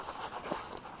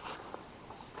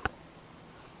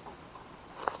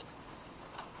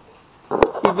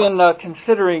we've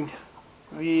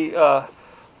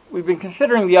been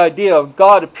considering the idea of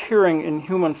God appearing in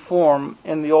human form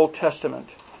in the Old Testament.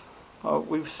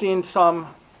 We've seen some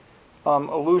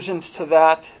allusions to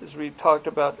that as we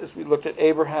looked at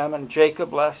Abraham and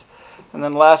Jacob and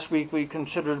then last week we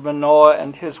considered Manoah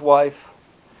and his wife.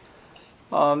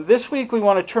 This week we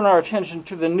want to turn our attention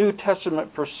to the New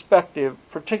Testament perspective,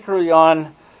 particularly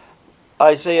on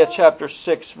Isaiah chapter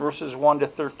 6, verses 1 to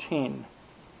 13.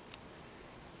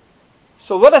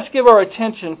 So let us give our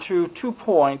attention to 2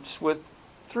 points with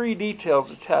 3 details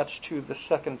attached to the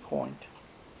second point.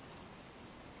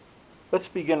 Let's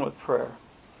begin with prayer.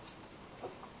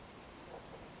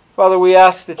 Father, we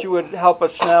ask that you would help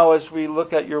us now as we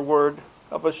look at your word.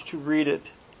 Help us to read it,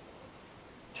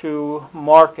 to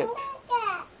mark it,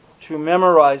 to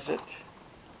memorize it,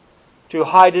 to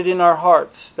hide it in our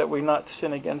hearts that we not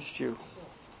sin against you.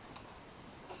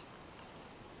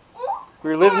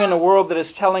 We're living in a world that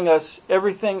is telling us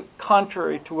everything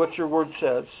contrary to what your word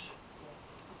says.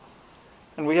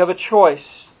 And we have a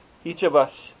choice, each of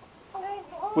us.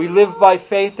 We live by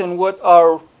faith in what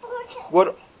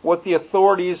the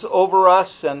authorities over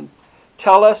us and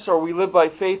tell us, or we live by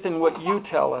faith in what you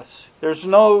tell us. There's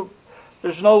no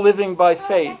living by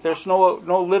faith. There's no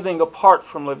living apart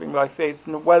from living by faith.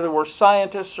 And whether we're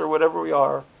scientists or whatever we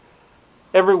are,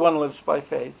 everyone lives by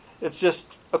faith. It's just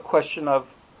a question of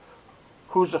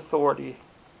whose authority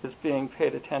is being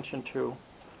paid attention to.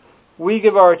 We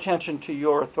give our attention to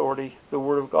your authority, the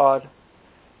Word of God.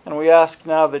 And we ask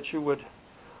now that you would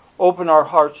open our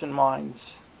hearts and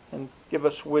minds and give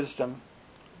us wisdom.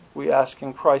 We ask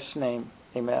in Christ's name.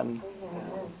 Amen.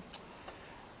 Amen.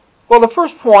 Well, the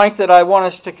first point that I want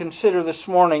us to consider this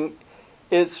morning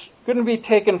is going to be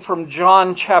taken from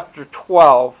John chapter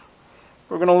 12.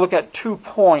 We're going to look at 2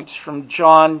 points from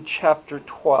John chapter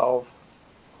 12.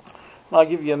 I'll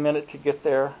give you a minute to get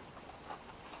there.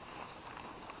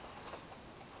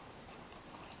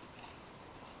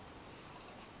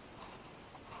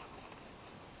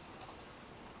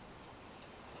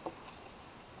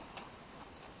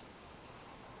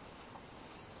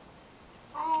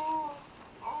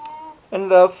 And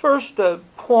the first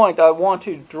point I want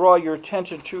to draw your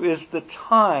attention to is the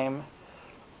time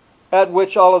at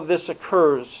which all of this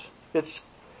occurs. It's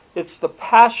the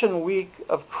Passion Week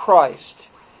of Christ.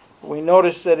 We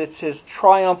notice that it's his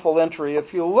triumphal entry.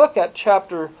 If you look at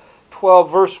chapter 12,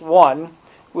 verse 1,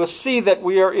 we'll see that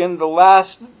we are in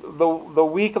the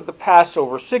week of the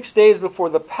Passover. 6 days before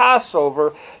the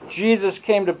Passover, Jesus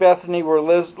came to Bethany where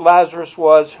Lazarus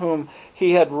was, whom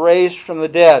he had raised from the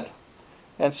dead.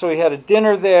 And so he had a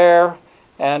dinner there,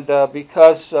 and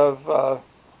because of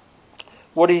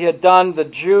what he had done, the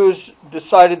Jews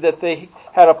decided that they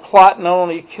had a plot not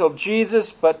only to kill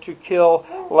Jesus, but to kill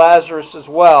Lazarus as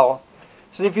well.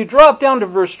 So if you drop down to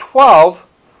verse 12,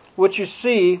 what you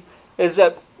see is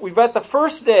that we've got the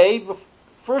first day,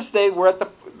 we're at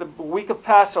the week of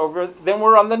Passover, then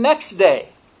we're on the next day.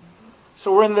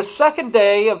 So we're in the second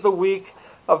day of the week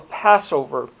of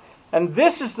Passover. And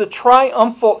this is the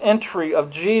triumphal entry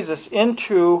of Jesus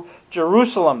into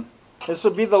Jerusalem. This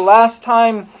will be the last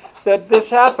time that this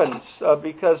happens,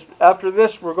 because after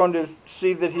this we're going to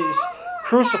see that he's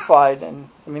crucified. And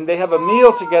they have a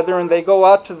meal together and they go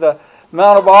out to the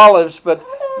Mount of Olives, but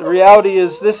the reality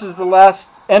is this is the last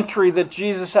entry that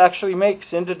Jesus actually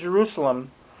makes into Jerusalem.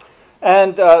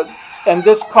 And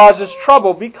this causes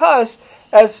trouble because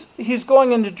as he's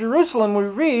going into Jerusalem, we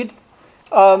read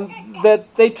that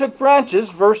they took branches,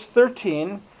 verse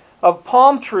 13, of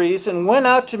palm trees and went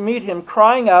out to meet him,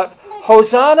 crying out,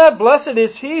 "Hosanna, blessed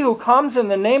is he who comes in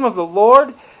the name of the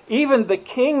Lord, even the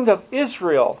King of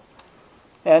Israel."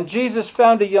 And Jesus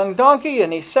found a young donkey,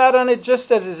 and he sat on it,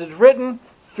 just as it is written,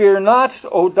 "Fear not,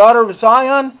 O daughter of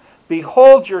Zion,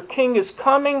 behold, your king is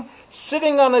coming,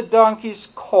 sitting on a donkey's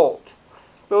colt."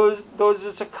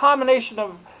 It's a combination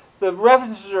of, the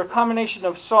references are a combination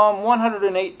of Psalm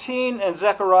 118 and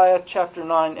Zechariah chapter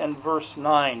 9 and verse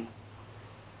 9.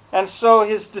 And so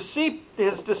his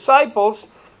disciples,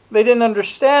 they didn't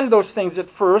understand those things at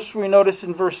first. We notice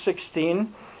in verse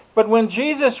 16. But when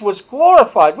Jesus was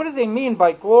glorified, what do they mean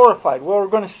by glorified? Well, we're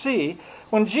going to see.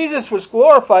 When Jesus was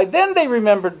glorified, then they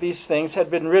remembered these things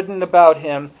had been written about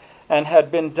him and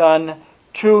had been done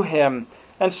to him.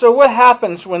 And so what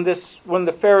happens when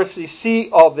the Pharisees see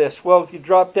all this? Well, if you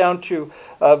drop down to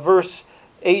verse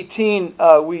 18,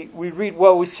 we read,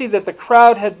 we see that the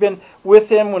crowd had been with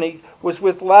him when he was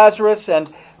with Lazarus, and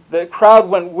the crowd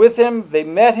went with him. They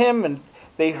met him, and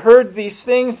they heard these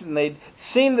things, and they'd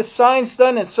seen the signs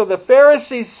done. And so the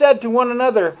Pharisees said to one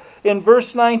another in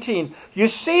verse 19, "You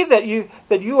see that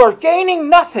you are gaining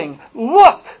nothing.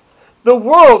 Look, The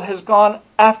world has gone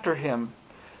after him.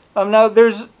 Now,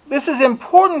 this is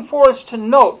important for us to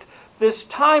note, this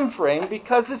time frame,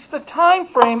 because it's the time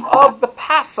frame of the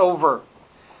Passover.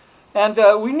 And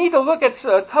we need to look at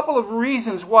a couple of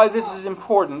reasons why this is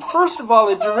important. First of all,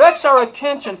 it directs our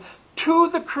attention to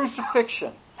the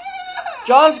crucifixion.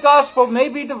 John's Gospel may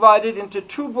be divided into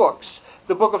two books,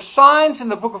 the book of signs and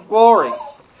the book of glory.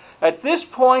 At this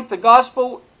point, the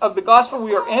gospel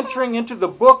we are entering into the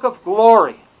book of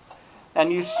glory.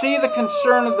 And you see the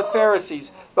concern of the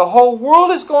Pharisees. The whole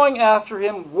world is going after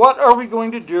him. What are we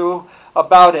going to do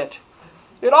about it?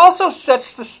 It also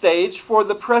sets the stage for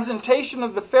the presentation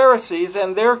of the Pharisees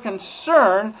and their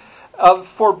concern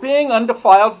for being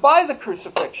undefiled by the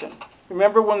crucifixion.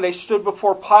 Remember when they stood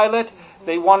before Pilate,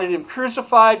 they wanted him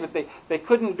crucified, but they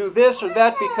couldn't do this or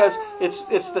that because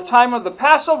it's the time of the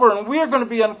Passover and we're going to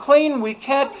be unclean. We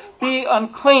can't be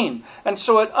unclean. And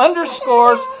so it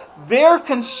underscores their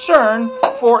concern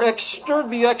for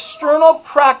the external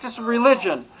practice of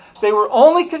religion. They were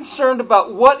only concerned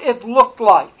about what it looked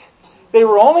like. They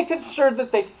were only concerned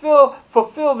that they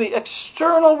fulfill the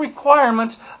external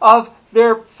requirements of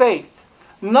their faith.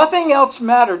 Nothing else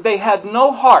mattered. They had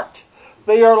no heart.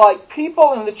 They are like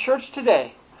people in the church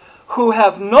today who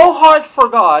have no heart for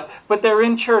God, but they're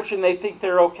in church and they think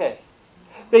they're okay.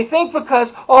 They think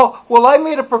because, I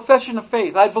made a profession of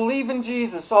faith. I believe in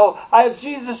Jesus. I have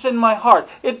Jesus in my heart.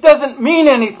 It doesn't mean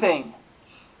anything.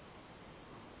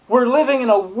 We're living in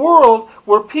a world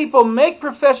where people make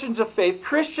professions of faith.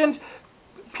 Christians,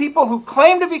 people who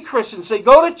claim to be Christians, they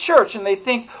go to church and they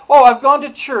think, I've gone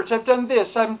to church, I've done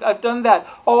this, I've done that.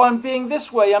 I'm being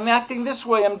this way, I'm acting this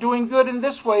way, I'm doing good in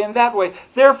this way and that way.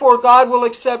 Therefore, God will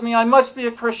accept me, I must be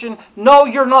a Christian. No,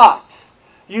 you're not.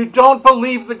 You don't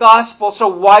believe the gospel, so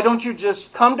why don't you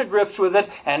just come to grips with it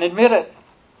and admit it?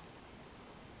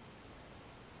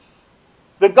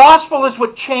 The gospel is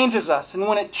what changes us, and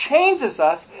when it changes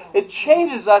us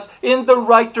in the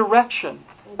right direction.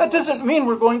 That doesn't mean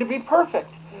we're going to be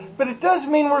perfect. But it does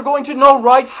mean we're going to know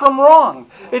right from wrong.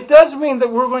 It does mean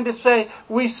that we're going to say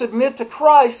we submit to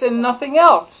Christ and nothing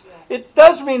else. It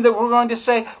does mean that we're going to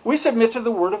say we submit to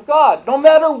the Word of God, no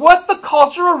matter what the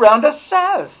culture around us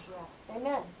says.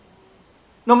 Amen.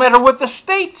 No matter what the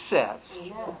state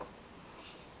says. Amen.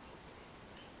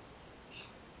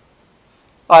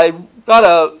 I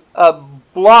got a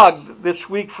blog this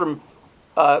week from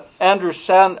Andrew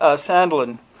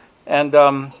Sandlin, and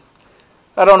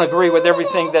I don't agree with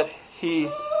everything that he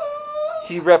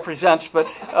represents, but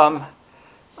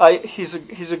he's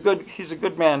a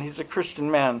good man. He's a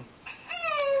Christian man,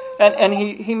 and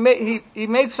he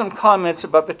made some comments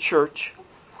about the church,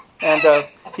 and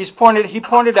he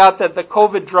pointed out that the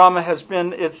COVID drama has been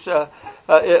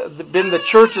the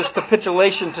church's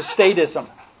capitulation to statism.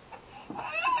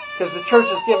 Because the church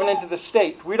is given into the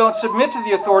state. We don't submit to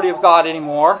the authority of God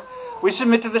anymore. We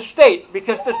submit to the state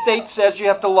because the state says you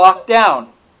have to lock down.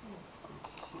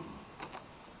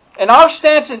 And our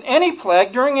stance in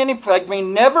during any plague, may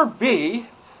never be,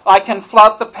 I can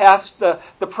flout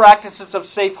the practices of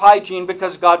safe hygiene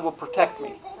because God will protect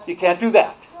me. You can't do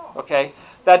that. Okay?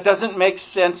 That doesn't make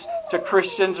sense to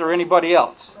Christians or anybody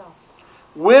else.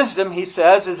 Wisdom, he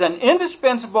says, is an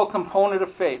indispensable component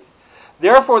of faith.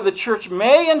 Therefore, the church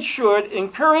may and should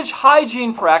encourage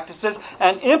hygiene practices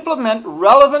and implement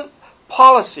relevant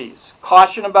policies,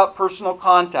 caution about personal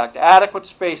contact, adequate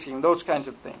spacing, those kinds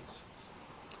of things.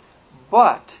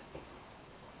 But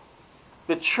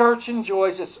the church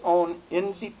enjoys its own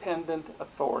independent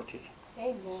authority.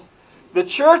 Amen. The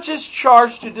church is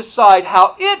charged to decide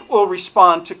how it will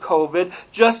respond to COVID,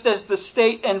 just as the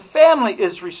state and family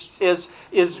is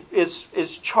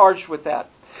charged with that.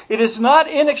 It is not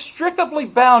inextricably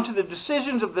bound to the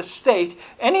decisions of the state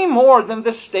any more than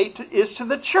the state is to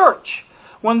the church.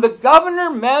 When the governor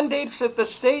mandates that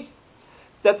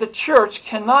the church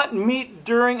cannot meet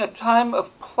during a time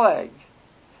of plague,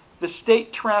 the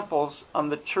state tramples on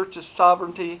the church's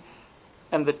sovereignty,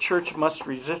 and the church must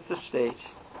resist the state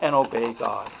and obey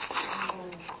God.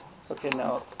 Okay,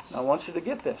 now I want you to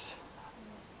get this.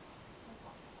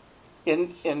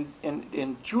 In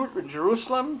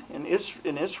Jerusalem, in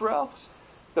Israel,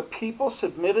 the people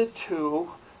submitted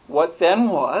to what then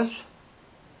was,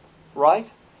 right,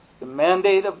 the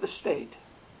mandate of the state.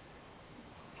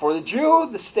 For the Jew,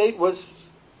 the state was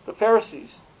the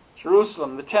Pharisees,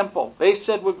 Jerusalem, the temple. They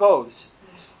said what goes.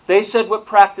 They said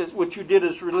what you did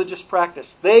as religious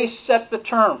practice. They set the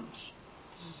terms.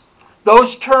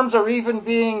 Those terms are even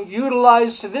being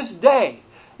utilized to this day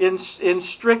in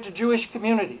strict Jewish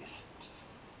communities.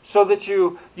 so that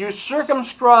you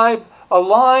circumscribe a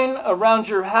line around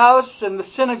your house and the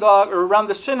synagogue, or around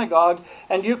the synagogue,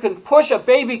 and you can push a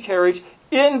baby carriage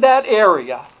in that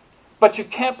area, but you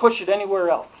can't push it anywhere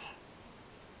else.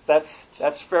 That's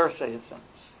Pharisaism.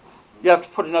 You have to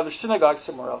put another synagogue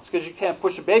somewhere else because you can't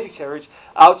push a baby carriage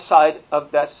outside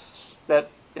of that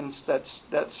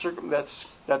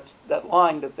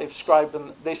line that they've scribed.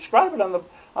 They scribe it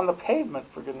on the pavement,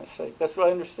 for goodness sake. That's what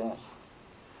I understand.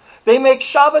 They make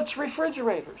Shabbat's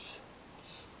refrigerators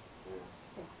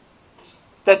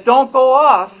that don't go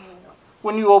off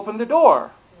when you open the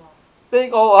door. They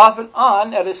go off and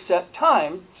on at a set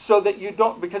time so that you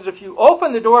don't, because if you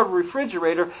open the door of a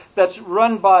refrigerator that's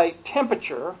run by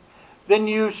temperature, then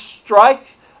you spark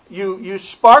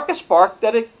a spark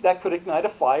that could ignite a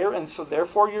fire, and so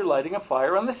therefore you're lighting a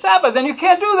fire on the Sabbath. Then you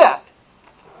can't do that.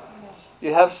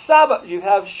 You have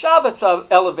Shabbat's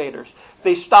elevators.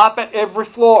 They stop at every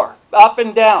floor, up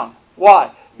and down.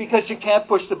 Why? Because you can't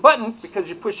push the button. Because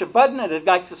you push a button and it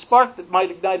ignites a spark that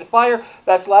might ignite a fire.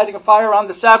 That's lighting a fire on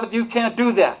the Sabbath. You can't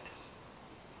do that.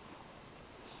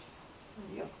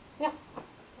 Yeah.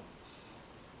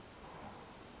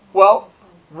 Well,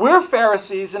 we're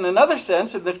Pharisees in another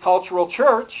sense in the cultural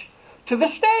church to the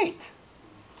state.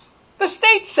 The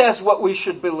state says what we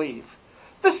should believe.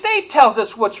 The state tells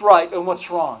us what's right and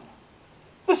what's wrong.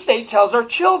 The state tells our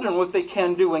children what they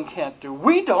can do and can't do.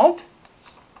 We don't.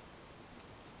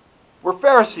 We're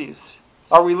Pharisees.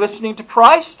 Are we listening to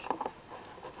Christ?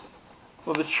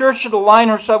 Well, the church should align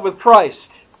herself with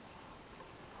Christ.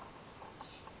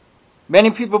 Many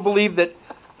people believe that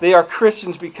they are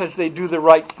Christians because they do the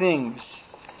right things.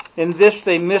 In this,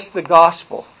 they miss the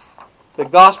gospel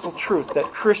truth,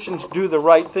 that Christians do the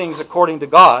right things according to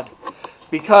God,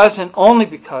 because and only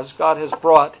because God has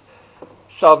brought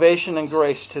salvation and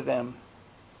grace to them.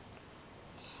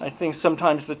 I think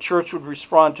sometimes the church would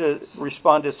respond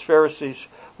as Pharisees,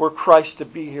 were Christ to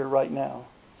be here right now.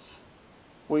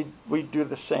 We do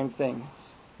the same thing.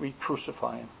 We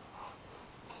crucify Him.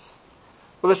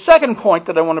 Well, the second point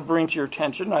that I want to bring to your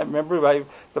attention, I remember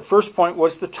the first point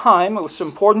was the time. It was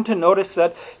important to notice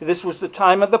that this was the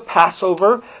time of the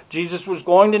Passover. Jesus was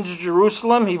going into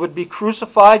Jerusalem. He would be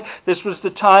crucified. This was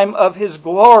the time of His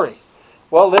glory.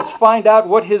 Well, let's find out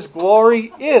what His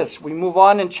glory is. We move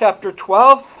on in chapter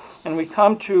 12, and we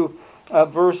come to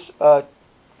verse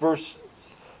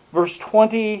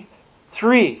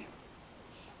 23.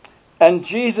 And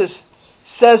Jesus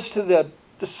says to the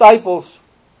disciples,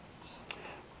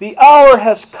 "The hour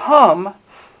has come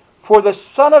for the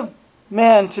Son of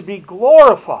Man to be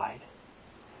glorified."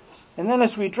 And then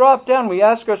as we drop down, we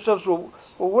ask ourselves, well,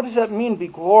 what does that mean, be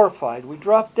glorified? We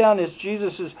drop down as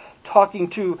Jesus is talking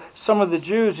to some of the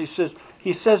Jews.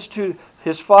 He says to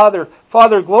His Father,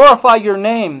 "Father, glorify your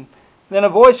name." Then a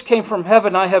voice came from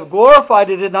heaven, "I have glorified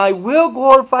it, and I will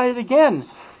glorify it again."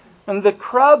 And the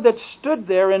crowd that stood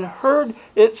there and heard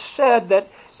it said that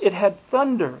it had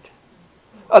thundered.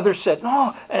 Others said,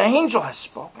 "No, an angel has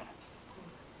spoken."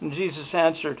 And Jesus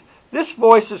answered, "This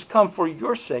voice has come for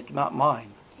your sake, not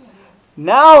mine.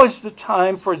 Now is the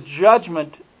time for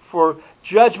judgment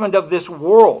of this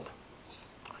world.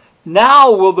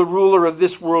 Now will the ruler of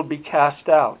this world be cast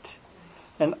out.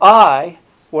 And I,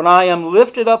 when I am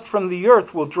lifted up from the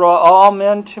earth, will draw all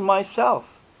men to myself."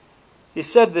 He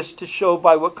said this to show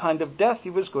by what kind of death He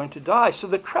was going to die. So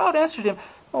the crowd answered Him,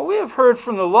 "Well, we have heard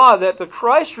from the law that the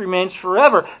Christ remains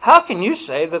forever. How can you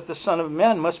say that the Son of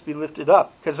Man must be lifted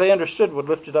up?" Because they understood what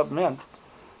lifted up meant.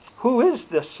 "Who is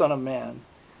this Son of Man?"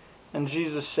 And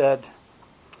Jesus said,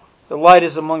 "The light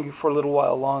is among you for a little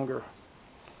while longer.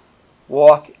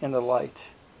 Walk in the light,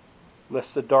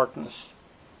 lest the darkness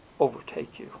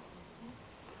overtake you."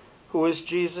 Who is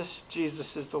Jesus?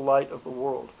 Jesus is the light of the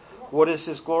world. What is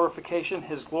His glorification?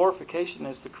 His glorification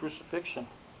is the crucifixion.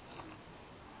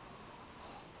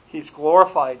 He's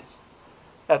glorified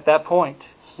at that point.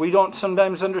 We don't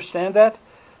sometimes understand that,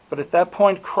 but at that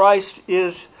point Christ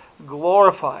is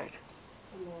glorified.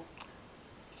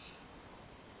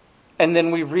 And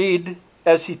then we read,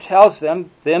 as He tells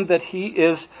them, then that He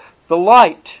is the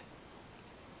light.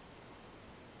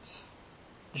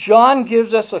 John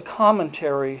gives us a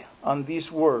commentary on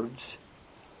these words.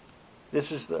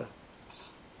 This is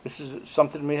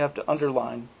something we have to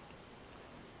underline.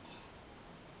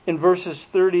 In verses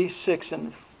 36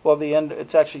 and the end,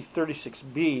 it's actually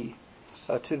 36b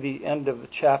to the end of the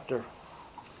chapter.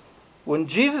 When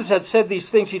Jesus had said these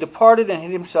things, He departed and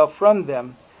hid Himself from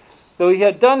them. Though He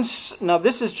had done, now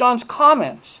this is John's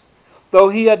comments. Though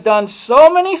He had done so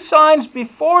many signs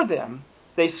before them,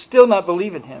 they still not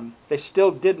believe in Him. They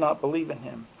still did not believe in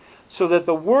Him. So that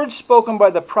the words spoken by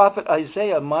the prophet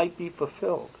Isaiah might be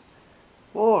fulfilled.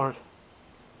 Lord,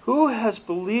 who has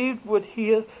believed what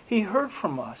he heard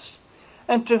from us?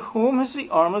 And to whom has the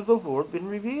arm of the Lord been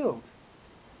revealed?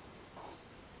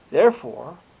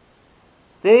 Therefore,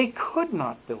 they could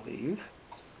not believe.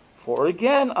 For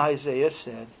again Isaiah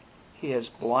said, He has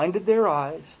blinded their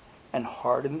eyes and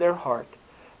hardened their heart,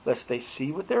 lest they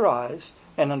see with their eyes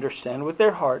and understand with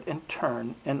their heart and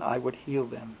turn, and I would heal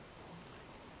them.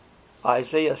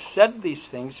 Isaiah said these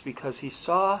things because he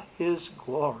saw his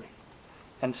glory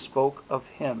and spoke of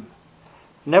him.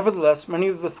 Nevertheless, many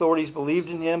of the authorities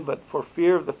believed in him, but for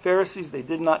fear of the Pharisees they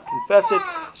did not confess it,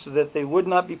 so that they would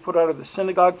not be put out of the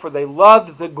synagogue, for they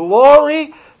loved the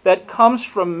glory that comes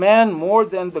from man more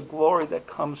than the glory that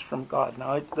comes from God.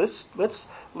 Now, let's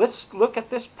look at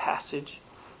this passage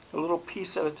a little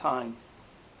piece at a time.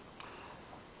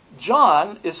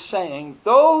 John is saying,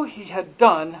 though he had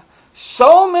done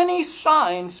so many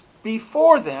signs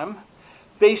before them,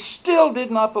 they still did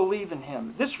not believe in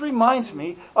him. This reminds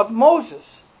me of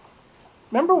Moses.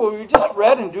 Remember what we just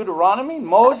read in Deuteronomy?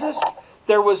 Moses,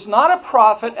 there was not a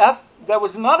prophet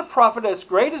as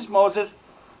great as Moses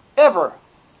ever.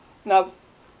 Now,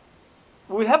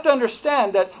 we have to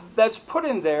understand that that's put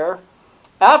in there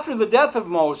after the death of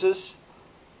Moses,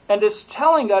 and it's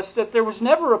telling us that there was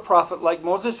never a prophet like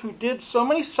Moses who did so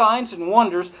many signs and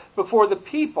wonders before the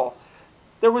people.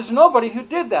 There was nobody who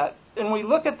did that. And we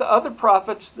look at the other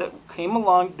prophets that came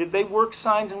along. Did they work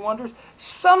signs and wonders?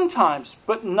 Sometimes,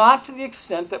 but not to the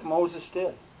extent that Moses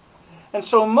did. And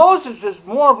so Moses is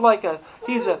more of like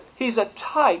he's a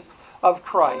type of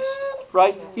Christ,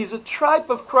 right? He's a type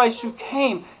of Christ who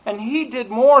came, and he did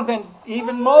more than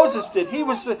even Moses did.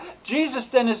 Jesus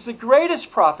then is the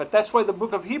greatest prophet. That's why the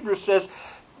book of Hebrews says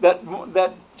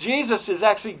that Jesus is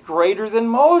actually greater than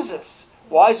Moses.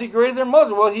 Why is he greater than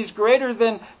Moses? Well, he's greater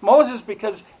than Moses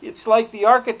because it's like the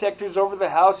architect who's over the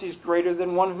house. He's greater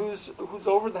than one who's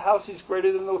over the house. He's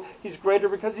greater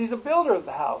because he's a builder of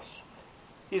the house.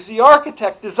 He's the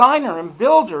architect, designer, and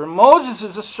builder. And Moses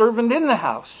is a servant in the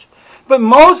house. But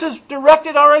Moses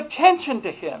directed our attention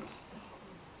to him.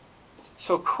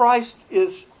 So Christ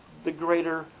is the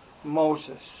greater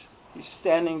Moses. He's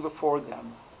standing before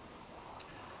them.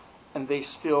 And they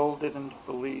still didn't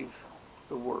believe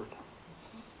the word.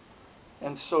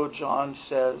 And so John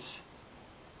says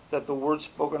that the word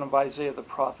spoken of Isaiah the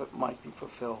prophet might be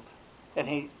fulfilled. And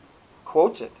he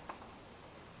quotes it.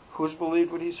 Who's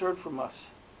believed what he's heard from us?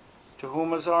 To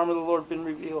whom has the arm of the Lord been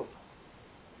revealed?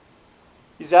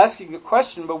 He's asking a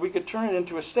question, but we could turn it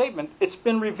into a statement. It's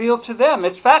been revealed to them.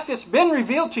 In fact, it's been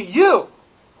revealed to you.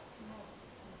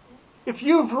 If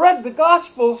you've read the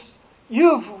Gospels,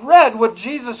 you've read what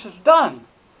Jesus has done.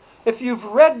 If you've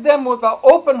read them with an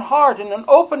open heart and an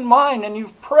open mind, and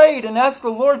you've prayed and asked the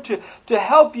Lord to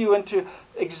help you and to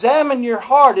examine your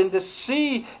heart and to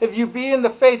see if you be in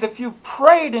the faith, if you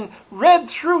prayed and read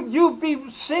through, you'll be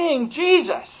seeing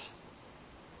Jesus.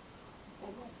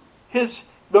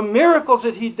 The miracles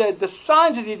that he did, the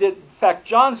signs that he did. In fact,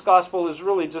 John's gospel is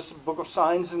really just a book of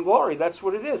signs and glory. That's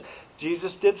what it is.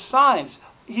 Jesus did signs.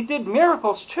 He did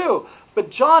miracles too, but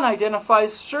John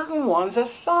identifies certain ones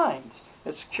as signs.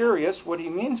 It's curious what he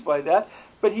means by that,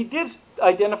 but he did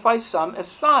identify some as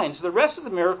signs. The rest of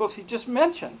the miracles he just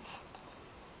mentions.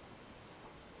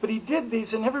 But he did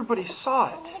these and everybody saw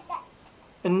it.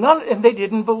 And they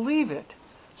didn't believe it.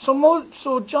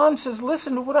 So John says,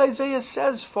 listen to what Isaiah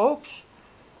says, folks.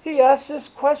 He asked this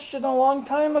question a long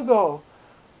time ago.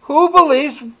 Who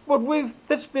believes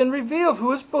that's been revealed?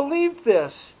 Who has believed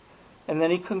this? And then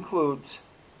he concludes,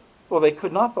 well, they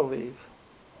could not believe.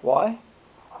 Why?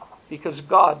 Because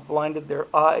God blinded their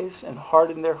eyes and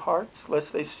hardened their hearts,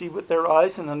 lest they see with their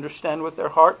eyes and understand with their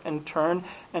heart and turn,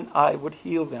 and I would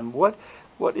heal them. What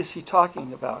is he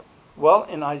talking about? Well,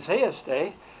 in Isaiah's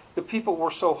day, the people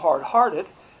were so hard-hearted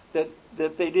that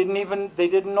they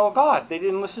didn't know God. They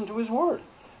didn't listen to his word.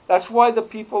 That's why the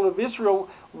people of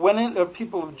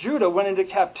people of Judah went into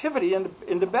captivity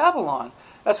into Babylon.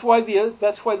 That's why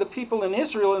the people in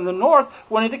Israel in the north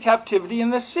went into captivity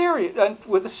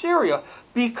with Assyria,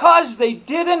 because they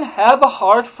didn't have a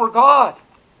heart for God.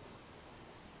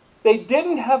 They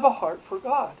didn't have a heart for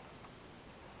God.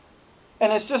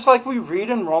 And it's just like we read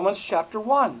in Romans chapter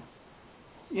 1.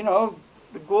 The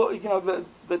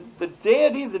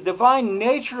deity, the divine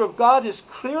nature of God is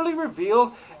clearly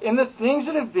revealed in the things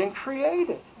that have been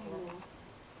created.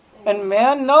 And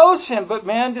man knows him, but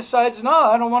man decides, no,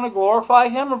 I don't want to glorify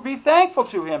him or be thankful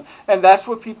to him. And that's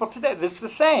what people today, it's the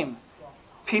same.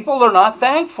 People are not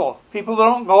thankful. People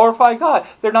don't glorify God.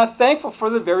 They're not thankful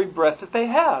for the very breath that they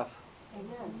have.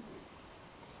 Amen.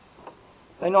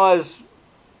 I know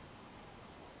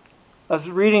I was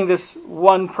reading this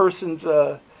one person's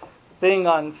thing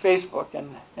on Facebook,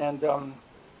 and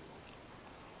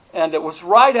it was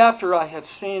right after I had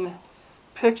seen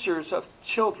pictures of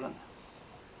children,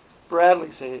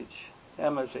 Bradley's age,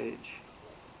 Emma's age,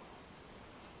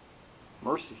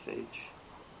 Mercy's age.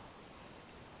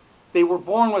 They were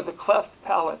born with a cleft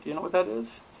palate. You know what that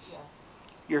is?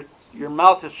 Yeah. Your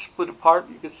mouth is split apart.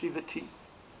 You can see the teeth.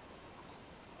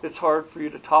 It's hard for you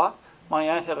to talk. My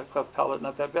aunt had a cleft palate,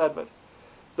 not that bad, but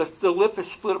the lip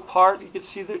is split apart. You can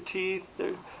see their teeth.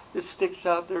 It sticks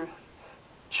out.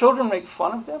 Children make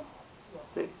fun of them.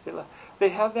 They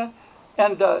have that,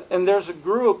 and there's a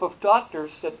group of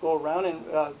doctors that go around and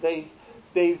they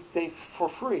for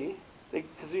free,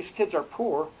 because these kids are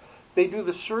poor. They do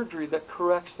the surgery that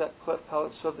corrects that cleft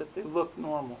palate so that they look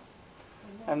normal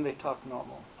and they talk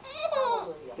normal.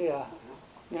 Yeah.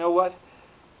 You know what?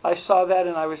 I saw that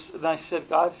and I said,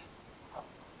 God,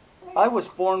 I was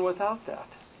born without that.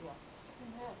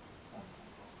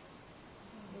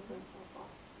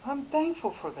 I'm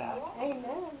thankful for that. Amen.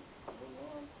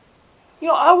 You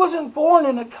know, I wasn't born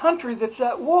in a country that's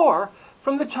at war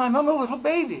from the time I'm a little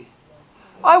baby.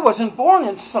 I wasn't born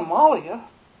in Somalia,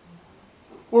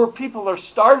 where people are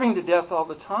starving to death all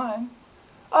the time.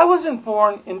 I wasn't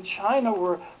born in China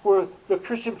where the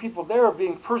Christian people there are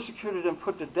being persecuted and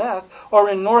put to death,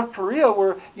 or in North Korea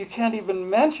where you can't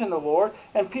even mention the Lord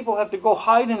and people have to go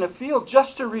hide in a field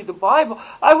just to read the Bible.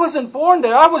 I wasn't born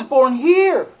there. I was born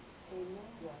here.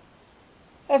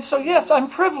 And so yes, I'm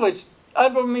privileged. I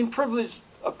don't mean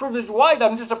a privileged white.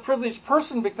 I'm just a privileged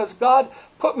person because God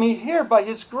put me here by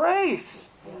His grace.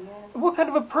 What kind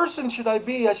of a person should I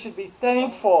be? I should be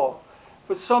thankful.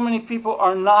 But so many people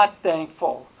are not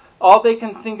thankful. All they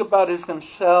can think about is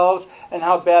themselves and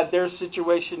how bad their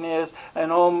situation is.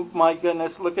 And oh my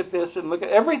goodness, look at this and look at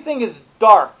everything is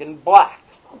dark and black.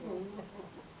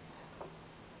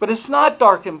 But it's not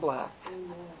dark and black.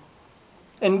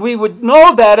 And we would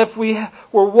know that if we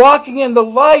were walking in the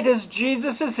light as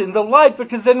Jesus is in the light,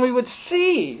 because then we would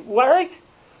see, right?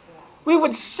 We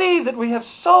would see that we have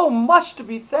so much to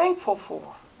be thankful for.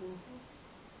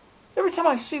 Every time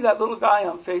I see that little guy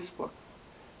on Facebook,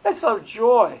 that's our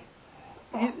joy.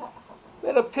 He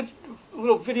had a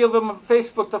little video of him on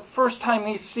Facebook the first time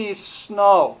he sees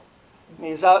snow. And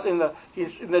he's out in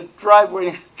the driveway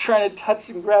and he's trying to touch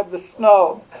and grab the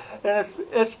snow. And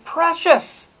it's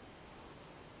precious.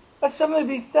 That's something to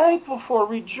be thankful for.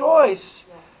 Rejoice.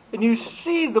 And you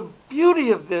see the beauty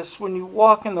of this when you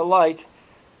walk in the light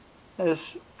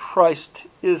as Christ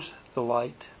is the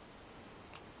light.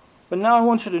 But now I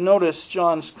want you to notice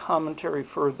John's commentary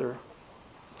further.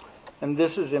 And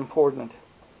this is important.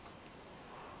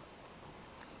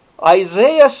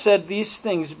 Isaiah said these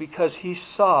things because he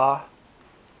saw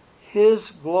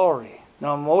His glory.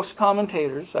 Now most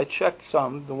commentators, I checked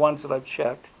some, the ones that I've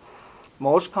checked,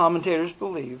 most commentators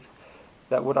believe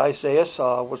that what Isaiah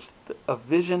saw was a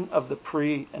vision of the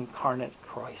pre-incarnate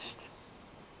Christ.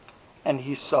 And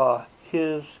he saw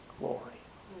His glory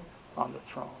on the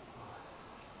throne.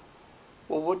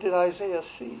 Well, what did Isaiah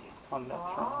see on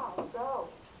that throne? Go.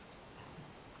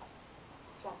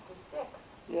 Chapter 6.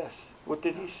 Yes. What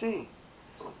did he see?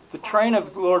 The train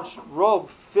of the Lord's robe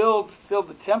filled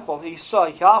the temple. He saw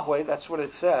Yahweh. That's what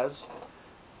it says.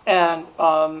 And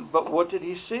but what did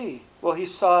he see? Well, he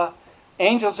saw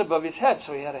angels above his head.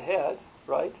 So he had a head,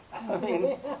 right? I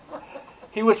mean,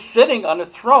 he was sitting on a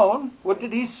throne. What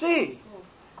did he see?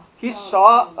 He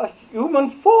saw a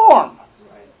human form.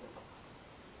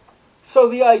 So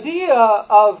the idea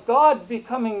of God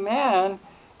becoming man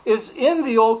is in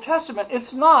the Old Testament.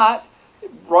 It's not,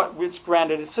 it's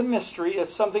granted, it's a mystery.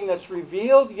 It's something that's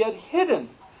revealed yet hidden.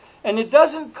 And it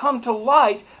doesn't come to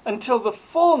light until the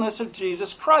fullness of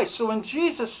Jesus Christ. So when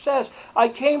Jesus says, I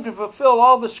came to fulfill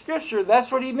all the Scripture,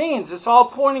 that's what He means. It's all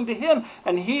pointing to Him,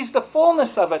 and He's the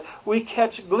fullness of it. We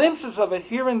catch glimpses of it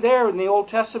here and there in the Old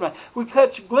Testament. We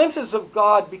catch glimpses of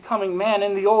God becoming man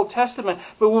in the Old Testament.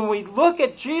 But when we look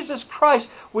at Jesus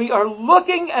Christ, we are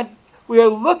looking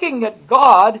at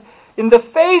God in the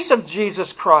face of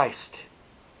Jesus Christ.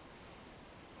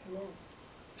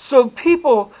 So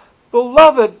people,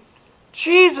 beloved,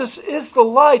 Jesus is the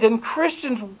light, and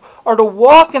Christians are to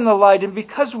walk in the light. And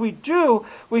because we do,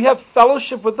 we have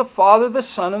fellowship with the Father, the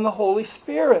Son, and the Holy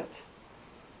Spirit.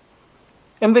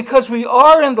 And because we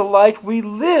are in the light, we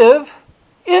live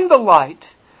in the light.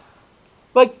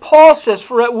 Like Paul says,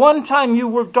 for at one time you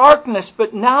were darkness,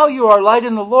 but now you are light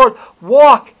in the Lord.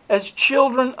 Walk as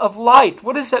children of light.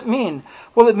 What does that mean?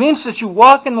 Well, it means that you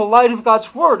walk in the light of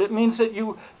God's Word. It means that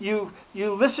you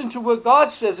listen to what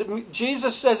God says.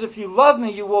 Jesus says, if you love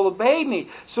me, you will obey me.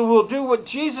 So we'll do what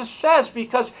Jesus says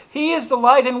because He is the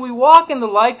light and we walk in the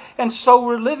light. And so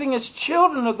we're living as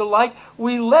children of the light.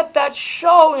 We let that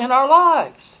show in our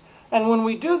lives. And when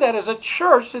we do that as a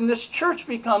church, then this church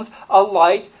becomes a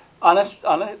light on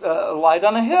a light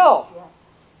on a hill.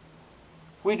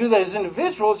 We do that as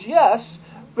individuals, yes,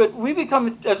 but we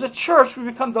become, as a church, we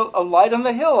become a light on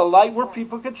the hill, a light where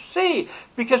people could see,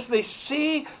 because they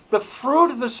see the fruit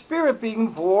of the Spirit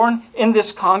being born in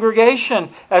this congregation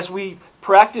as we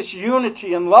practice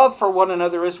unity and love for one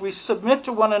another, as we submit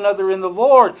to one another in the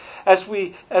Lord, as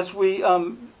we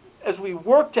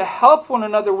work to help one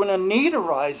another when a need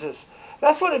arises.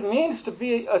 That's what it means to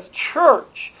be a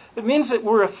church. It means that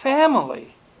we're a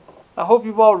family. I hope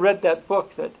you've all read that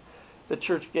book that the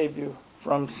church gave you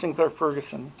from Sinclair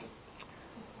Ferguson.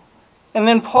 And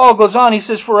then Paul goes on, he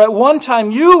says, for at one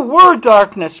time you were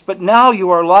darkness, but now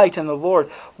you are light in the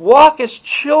Lord. Walk as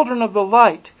children of the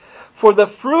light, for the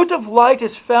fruit of light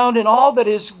is found in all that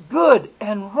is good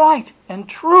and right and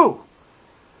true.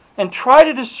 And try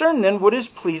to discern then what is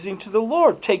pleasing to the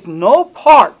Lord. Take no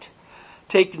part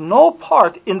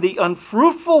in the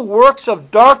unfruitful works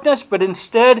of darkness, but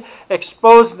instead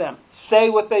expose them. Say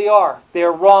what they are. They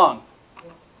are wrong.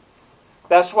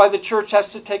 That's why the church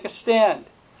has to take a stand.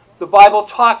 The Bible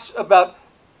talks about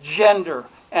gender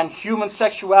and human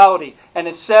sexuality, and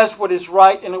it says what is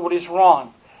right and what is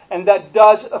wrong. And that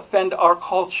does offend our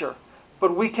culture.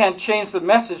 But we can't change the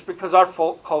message because our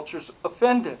culture's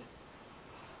offended.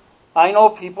 I know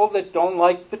people that don't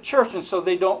like the church, and so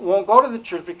they won't go to the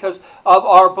church because of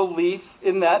our belief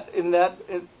in that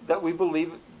we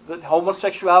believe that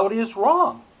homosexuality is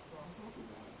wrong.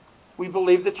 We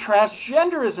believe that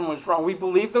transgenderism was wrong. We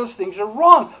believe those things are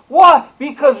wrong. Why?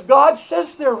 Because God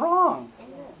says they're wrong.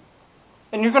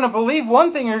 And you're going to believe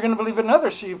one thing, or you're going to believe another.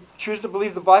 So you choose to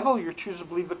believe the Bible, or you choose to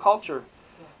believe the culture.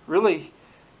 Really,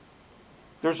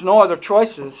 there's no other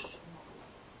choices.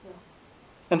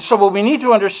 And so what we need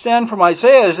to understand from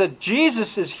Isaiah is that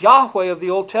Jesus is Yahweh of the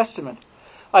Old Testament.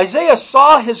 Isaiah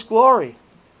saw His glory.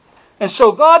 And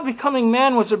so God becoming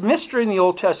man was a mystery in the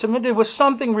Old Testament. It was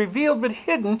something revealed but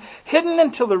hidden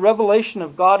until the revelation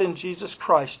of God in Jesus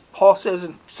Christ. Paul says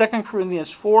in 2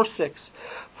 Corinthians 4:6,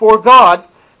 for God,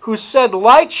 who said,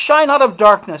 light shine out of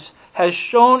darkness, has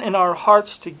shone in our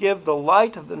hearts to give the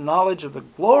light of the knowledge of the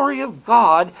glory of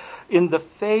God in the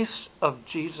face of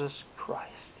Jesus Christ.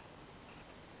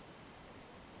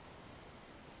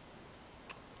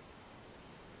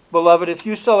 Beloved, if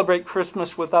you celebrate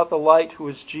Christmas without the light who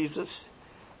is Jesus,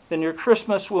 then your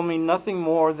Christmas will mean nothing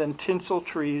more than tinsel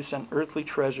trees and earthly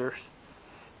treasures.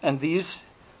 And these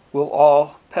will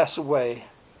all pass away,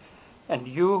 and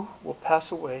you will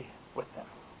pass away with them.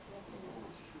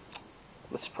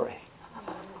 Let's pray.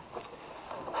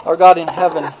 Our God in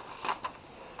heaven,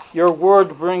 your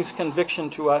word brings conviction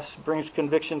to us, brings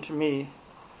conviction to me.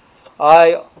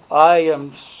 I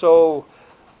am so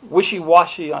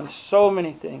wishy-washy on so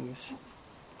many things.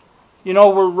 You know,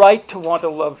 we're right to want to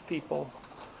love people,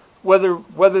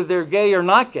 whether they're gay or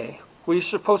not gay. We're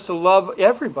supposed to love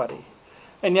everybody.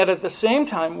 And yet at the same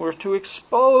time, we're to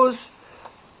expose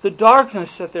the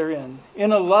darkness that they're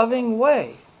in a loving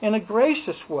way, in a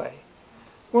gracious way.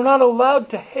 We're not allowed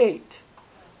to hate.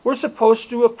 We're supposed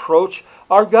to approach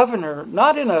our governor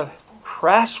not in a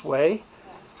crass way,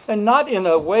 and not in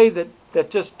a way that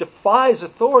just defies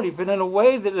authority, but in a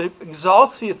way that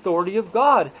exalts the authority of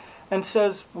God and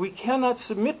says, we cannot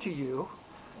submit to you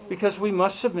because we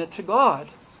must submit to God.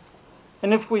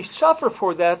 And if we suffer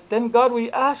for that, then God,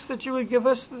 we ask that you would give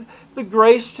us the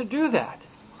grace to do that.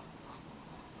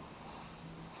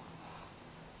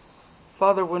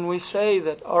 Father, when we say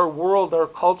that our world, our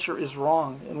culture is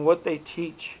wrong in what they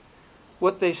teach,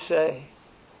 what they say,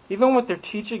 even what they're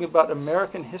teaching about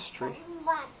American history,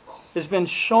 has been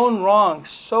shown wrong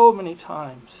so many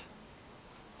times.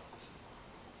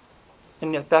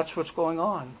 And yet that's what's going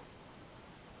on.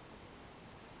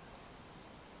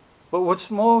 But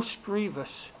what's most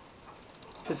grievous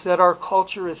is that our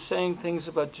culture is saying things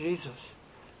about Jesus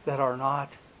that are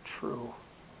not true.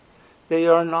 They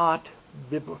are not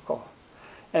biblical.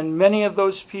 And many of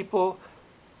those people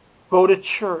go to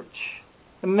church.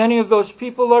 And many of those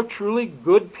people are truly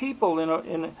good people in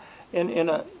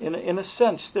a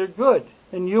sense. They're good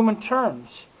in human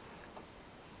terms.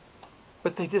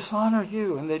 But they dishonor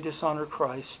you and they dishonor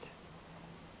Christ.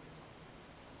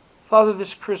 Father,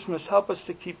 this Christmas, help us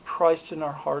to keep Christ in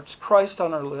our hearts, Christ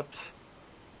on our lips.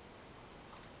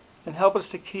 And help us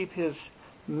to keep His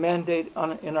mandate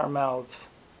in our mouths.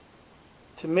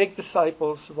 to make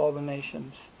disciples of all the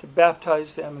nations, to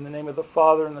baptize them in the name of the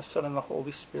Father and the Son and the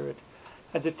Holy Spirit,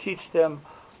 and to teach them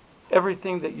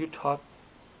everything that you taught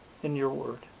in your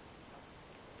word.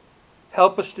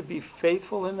 Help us to be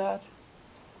faithful in that.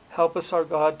 Help us, our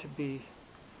God, to be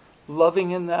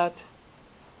loving in that.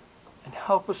 And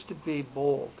help us to be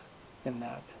bold in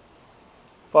that.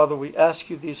 Father, we ask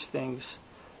you these things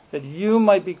that you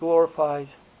might be glorified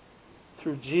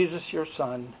through Jesus, your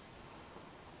Son,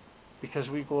 because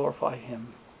we glorify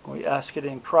him. We ask it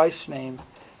in Christ's name.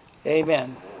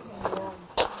 Amen. Amen.